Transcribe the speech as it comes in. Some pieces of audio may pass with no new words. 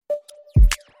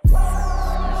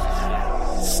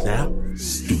Snap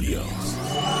Studios.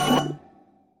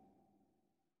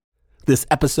 This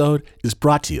episode is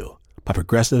brought to you by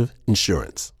Progressive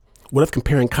Insurance. What if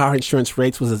comparing car insurance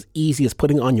rates was as easy as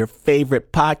putting on your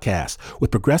favorite podcast?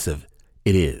 With Progressive,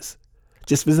 it is.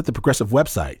 Just visit the Progressive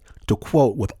website to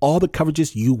quote with all the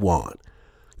coverages you want.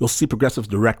 You'll see Progressive's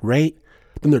direct rate,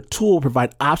 then their tool will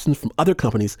provide options from other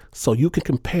companies so you can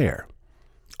compare.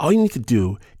 All you need to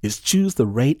do is choose the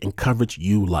rate and coverage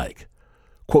you like.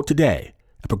 Quote today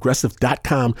at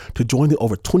Progressive.com to join the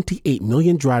over 28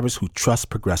 million drivers who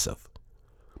trust Progressive.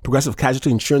 Progressive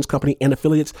Casualty Insurance Company and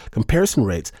Affiliates. Comparison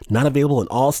rates not available in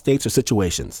all states or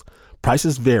situations.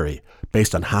 Prices vary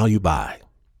based on how you buy.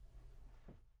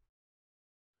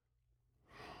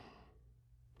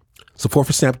 Support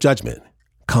for Snap Judgment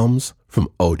comes from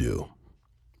Odoo.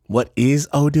 What is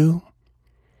Odoo?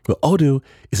 Well, Odoo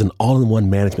is an all-in-one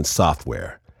management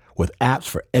software with apps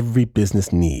for every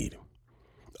business need.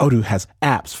 Odoo has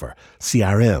apps for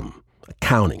CRM,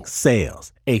 accounting,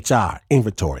 sales, HR,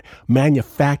 inventory,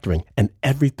 manufacturing, and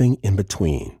everything in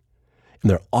between.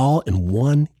 And they're all in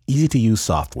one easy-to-use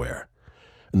software.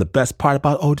 And the best part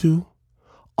about Odoo?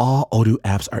 All Odoo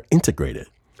apps are integrated,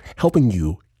 helping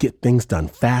you get things done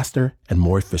faster and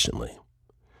more efficiently.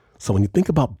 So when you think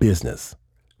about business,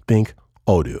 think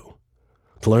Odoo.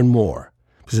 To learn more,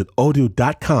 visit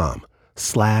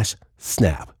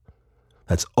odoo.com/snap.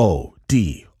 That's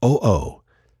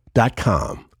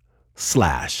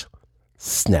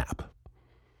ODOO.com/snap.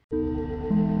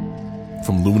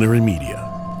 From Luminary Media,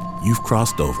 you've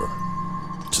crossed over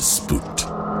to Spooked.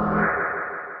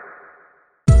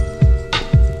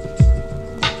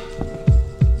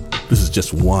 This is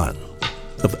just one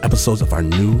of the episodes of our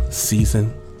new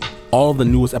season. All the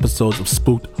newest episodes of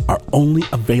Spooked are only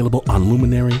available on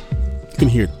Luminary. You can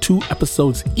hear 2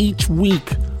 episodes each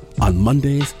week on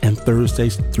Mondays and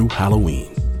Thursdays through Halloween.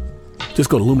 Just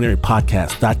go to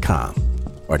luminarypodcast.com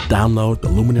or download the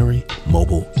Luminary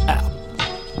mobile app.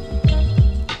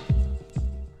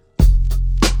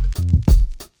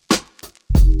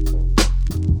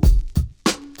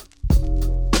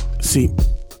 See,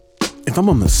 if I'm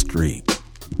on the street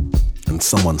and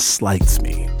someone slights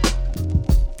me,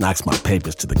 knocks my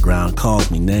papers to the ground, calls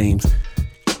me names,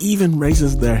 even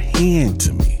raises their hand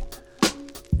to me,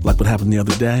 like what happened the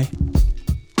other day,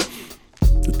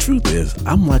 the truth is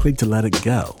I'm likely to let it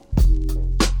go.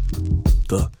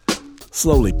 To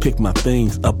slowly pick my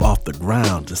things up off the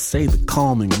ground, to say the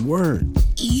calming word,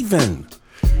 even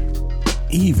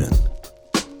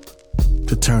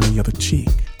to turn the other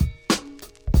cheek.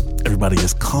 Everybody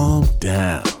just calm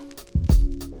down.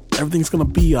 Everything's gonna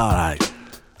be all right.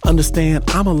 Understand,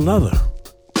 I'm a lover,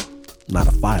 not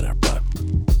a fighter,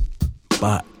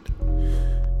 but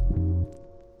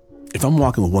if I'm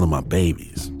walking with one of my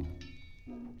babies,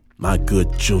 my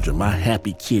good children, my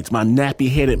happy kids, my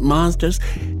nappy-headed monsters,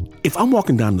 if I'm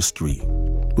walking down the street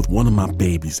with one of my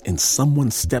babies and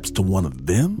someone steps to one of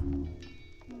them,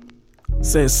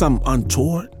 says something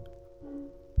untoward,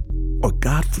 or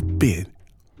God forbid,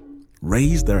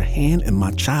 raise their hand in my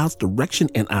child's direction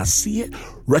and I see it,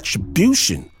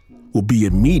 retribution will be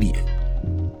immediate,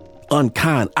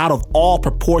 unkind, out of all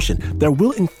proportion. There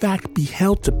will in fact be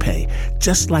hell to pay,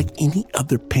 just like any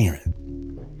other parent.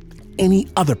 Any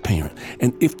other parent.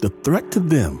 And if the threat to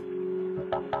them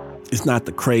is not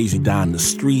the crazy down the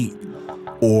street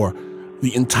or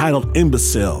the entitled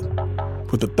imbecile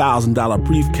with a $1,000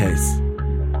 briefcase,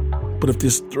 but if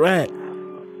this threat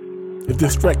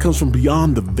comes from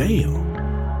beyond the veil,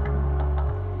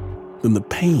 then the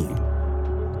pain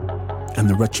and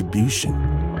the retribution,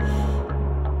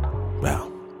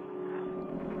 well,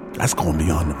 that's going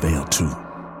beyond the veil too.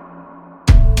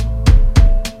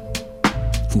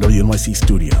 From WNYC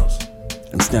Studios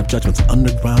and Snap Judgment's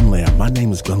underground lair, my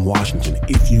name is Glenn Washington.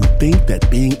 If you think that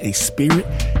being a spirit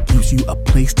gives you a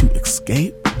place to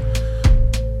escape,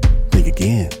 think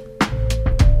again.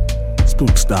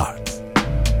 Spook starts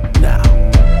now.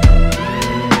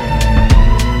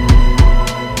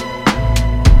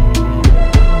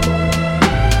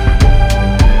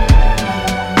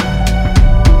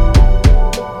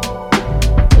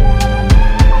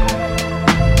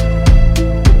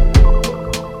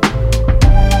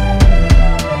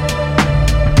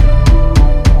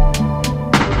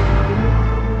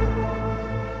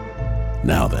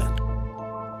 Now then,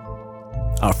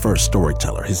 our first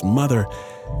storyteller, his mother,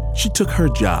 she took her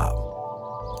job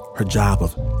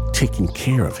of taking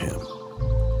care of him.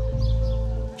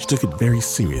 She took it very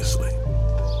seriously.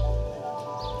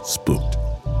 Spooked.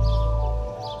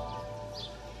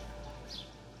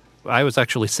 I was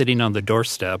actually sitting on the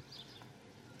doorstep.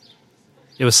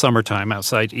 It was summertime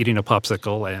outside eating a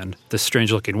popsicle, and this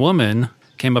strange-looking woman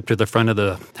came up to the front of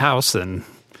the house, and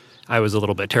I was a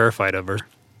little bit terrified of her.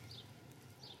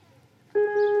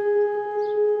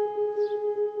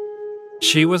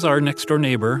 She was our next-door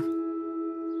neighbor.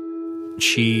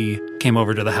 She came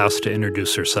over to the house to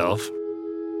introduce herself.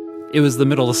 It was the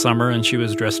middle of summer, and she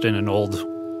was dressed in an old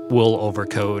wool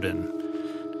overcoat and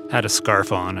had a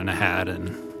scarf on and a hat,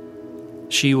 and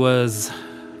she was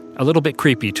a little bit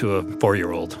creepy to a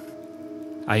 4-year-old.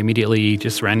 I immediately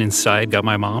just ran inside, got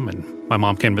my mom, and my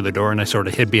mom came to the door, and I sort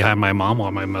of hid behind my mom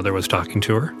while my mother was talking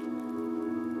to her.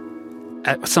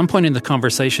 At some point in the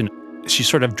conversation, she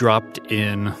sort of dropped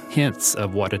in hints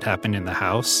of what had happened in the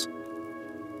house.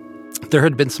 There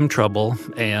had been some trouble,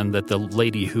 and that the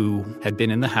lady who had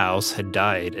been in the house had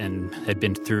died and had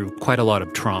been through quite a lot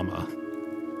of trauma.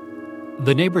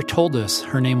 The neighbor told us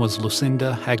her name was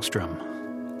Lucinda Hagstrom.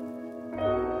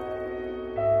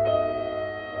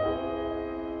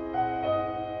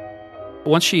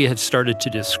 Once she had started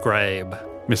to describe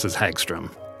Mrs.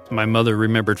 Hagstrom, my mother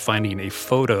remembered finding a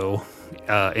photo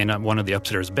in one of the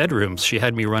upstairs bedrooms. She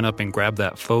had me run up and grab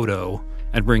that photo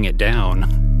and bring it down.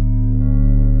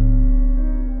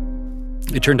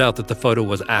 It turned out that the photo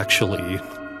was actually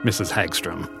Mrs.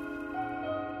 Hagstrom.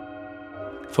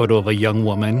 Photo of a young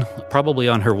woman, probably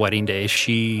on her wedding day.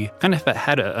 She kind of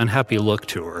had an unhappy look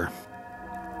to her.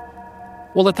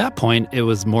 Well, at that point, it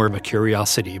was more of a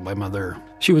curiosity. My mother,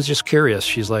 she was just curious.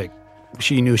 She's like,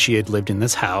 she knew she had lived in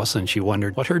this house, and she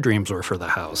wondered what her dreams were for the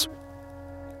house.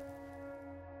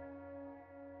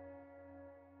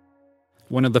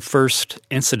 One of the first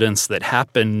incidents that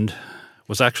happened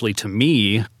was actually to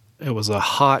me. It was a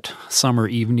hot summer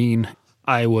evening.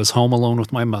 I was home alone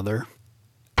with my mother.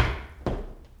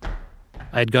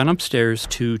 I had gone upstairs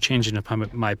to change into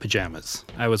my pajamas.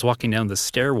 I was walking down the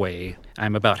stairway.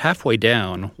 I'm about halfway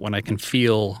down when I can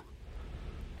feel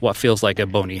what feels like a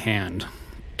bony hand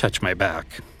touch my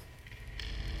back.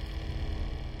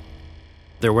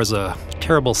 There was a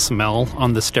terrible smell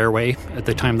on the stairway at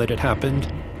the time that it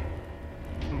happened.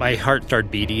 My heart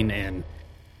started beating, and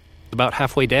about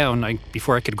halfway down,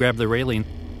 before I could grab the railing,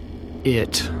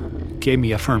 it gave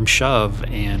me a firm shove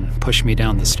and pushed me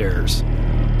down the stairs.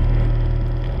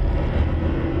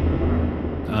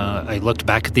 I looked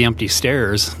back at the empty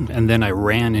stairs, and then I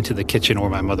ran into the kitchen where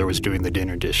my mother was doing the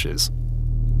dinner dishes.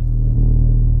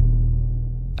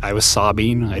 I was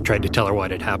sobbing. I tried to tell her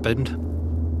what had happened.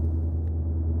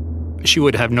 She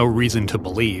would have no reason to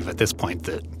believe at this point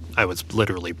that I was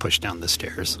literally pushed down the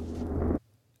stairs.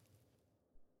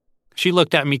 She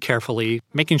looked at me carefully,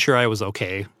 making sure I was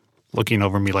okay, looking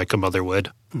over me like a mother would,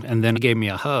 and then gave me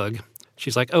a hug.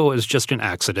 She's like, "Oh, it was just an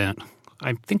accident.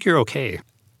 I think you're okay."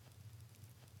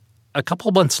 A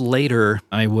couple months later,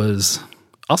 I was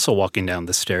also walking down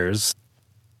the stairs.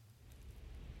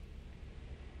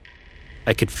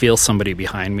 I could feel somebody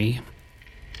behind me.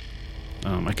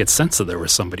 I could sense that there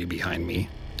was somebody behind me.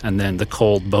 And then the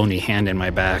cold, bony hand in my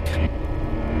back.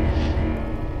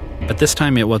 But this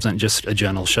time it wasn't just a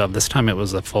gentle shove. This time it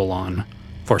was a full-on,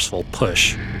 forceful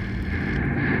push.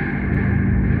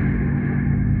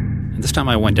 And this time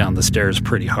I went down the stairs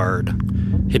pretty hard,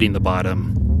 hitting the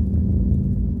bottom.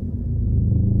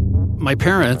 My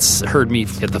parents heard me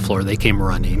hit the floor. They came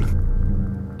running.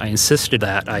 I insisted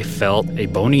that I felt a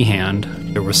bony hand.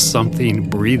 There was something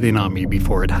breathing on me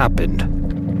before it happened.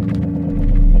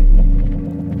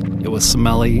 It was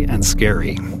smelly and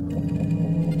scary.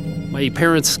 My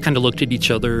parents kind of looked at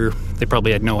each other. They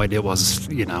probably had no idea what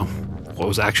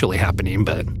was actually happening,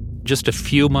 but just a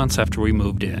few months after we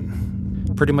moved in,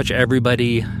 pretty much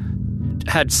everybody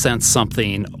had sensed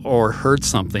something or heard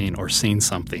something or seen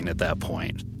something at that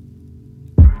point.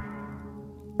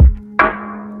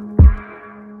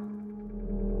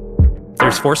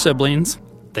 There's 4 siblings.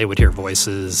 They would hear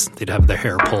voices. They'd have their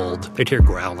hair pulled. They'd hear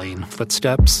growling,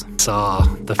 footsteps. Saw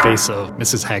the face of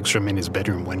Mrs. Hagstrom in his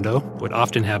bedroom window. Would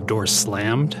often have doors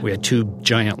slammed. We had 2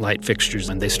 giant light fixtures,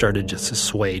 and they started just to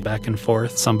sway back and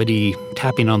forth. Somebody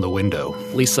tapping on the window.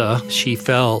 Lisa, she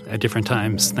felt at different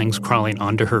times things crawling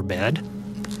onto her bed.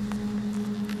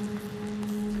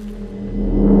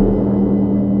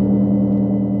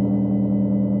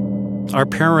 Our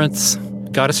parents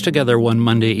got us together one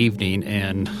Monday evening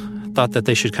and thought that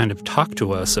they should kind of talk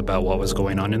to us about what was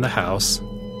going on in the house.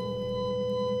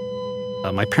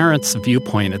 My parents'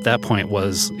 viewpoint at that point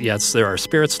was, yes, there are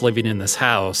spirits living in this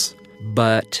house,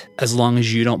 but as long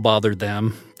as you don't bother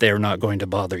them, they're not going to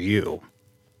bother you.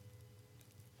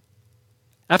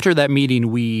 After that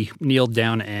meeting, we kneeled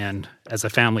down and, as a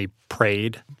family,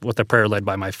 prayed with a prayer led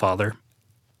by my father.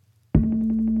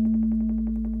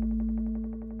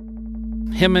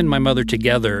 Him and my mother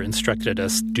together instructed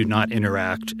us, do not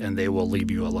interact and they will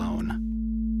leave you alone.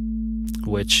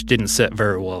 which didn't sit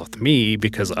very well with me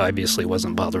because I obviously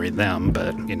wasn't bothering them.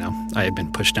 But, I had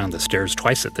been pushed down the stairs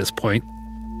twice at this point.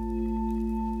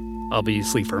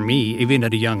 Obviously for me, even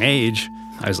at a young age,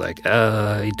 I was like,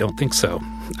 I don't think so.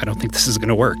 I don't think this is going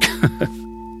to work.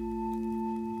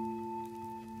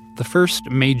 The first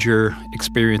major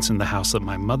experience in the house that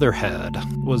my mother had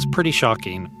was pretty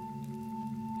shocking.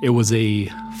 It was a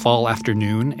fall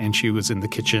afternoon, and she was in the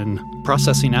kitchen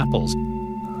processing apples.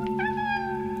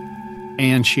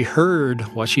 And she heard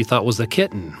what she thought was a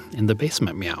kitten in the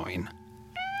basement meowing.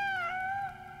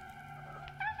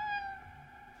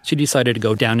 She decided to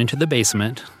go down into the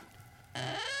basement.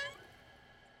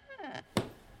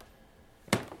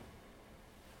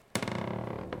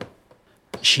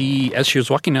 As she was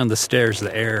walking down the stairs,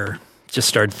 the air just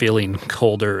started feeling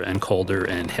colder and colder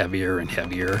and heavier and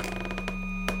heavier.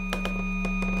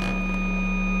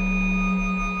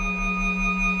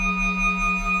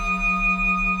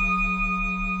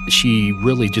 She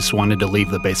really just wanted to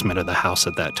leave the basement of the house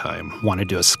at that time, wanted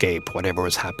to escape whatever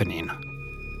was happening.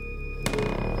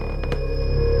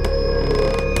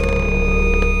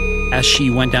 As she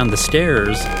went down the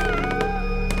stairs,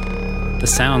 the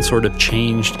sound sort of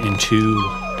changed into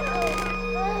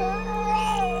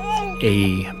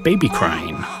a baby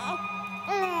crying.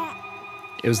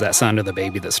 It was that sound of the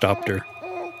baby that stopped her.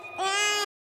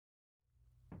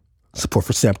 Support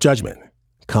for Snap Judgment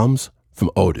comes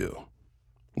from Odoo.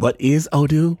 What is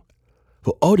Odoo?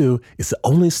 Well, Odoo is the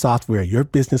only software your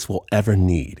business will ever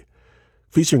need.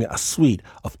 Featuring a suite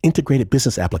of integrated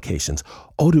business applications,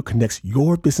 Odoo connects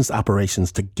your business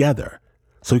operations together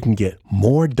so you can get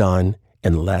more done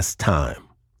in less time.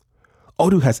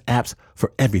 Odoo has apps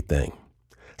for everything: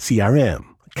 CRM,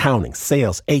 accounting,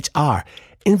 sales, HR,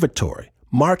 inventory,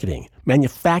 marketing,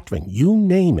 manufacturing, you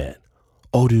name it.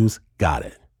 Odoo's got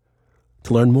it.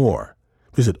 To learn more,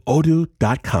 visit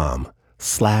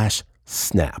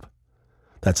odoo.com/snap.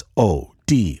 That's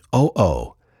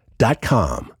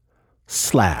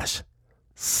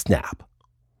ODOO.com/snap.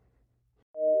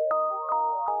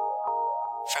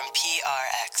 From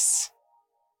PRX.